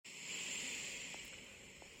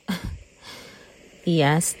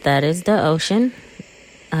Yes, that is the ocean.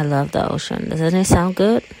 I love the ocean. Doesn't it sound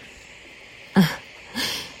good?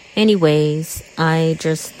 Anyways, I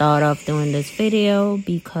just thought of doing this video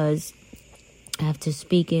because after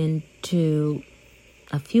speaking to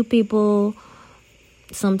a few people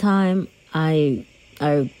sometime, I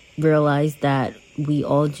realized that we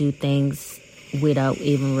all do things without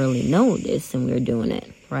even really noticing we're doing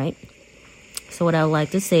it, right? So what I would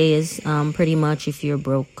like to say is pretty much if you're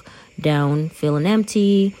broke down, feeling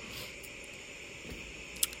empty,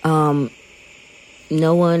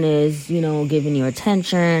 no one is, giving you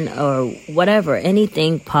attention or whatever,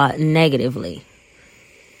 anything negatively.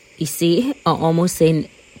 You see, I almost saying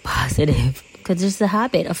positive because it's a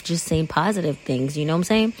habit of just saying positive things, you know what I'm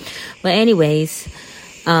saying? But anyways,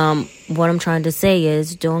 what I'm trying to say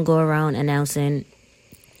is don't go around announcing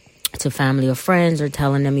to family or friends or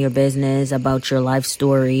telling them your business about your life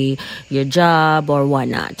story, your job or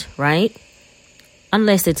whatnot, right?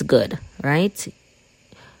 Unless it's good, right?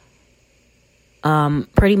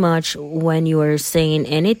 Pretty much when you are saying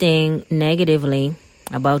anything negatively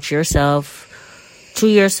about yourself, to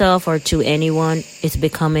yourself or to anyone, it's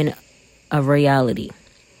becoming a reality.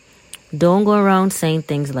 Don't go around saying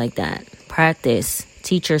things like that. Practice.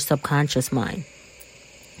 Teach your subconscious mind.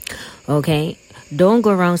 Okay? Don't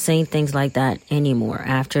go around saying things like that anymore.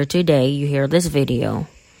 After today, you hear this video,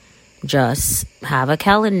 just have a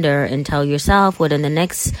calendar and tell yourself within the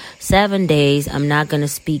next 7 days, I'm not going to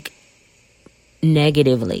speak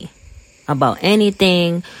negatively about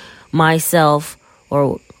anything, myself,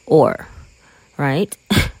 or right?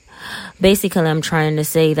 Basically, I'm trying to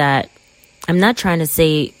say that I'm not trying to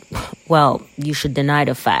say, well, you should deny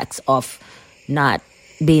the facts of not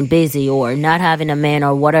being busy or not having a man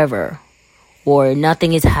or whatever, or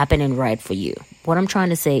nothing is happening right for you. What I'm trying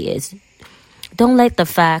to say is don't let the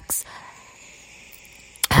facts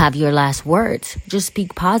have your last words. Just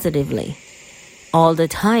speak positively all the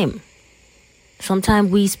time.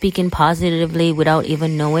 Sometimes we speaking positively without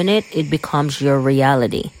even knowing it, it becomes your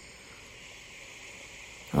reality.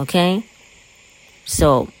 Okay?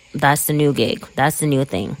 So that's the new gig. That's the new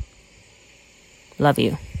thing. Love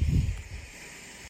you.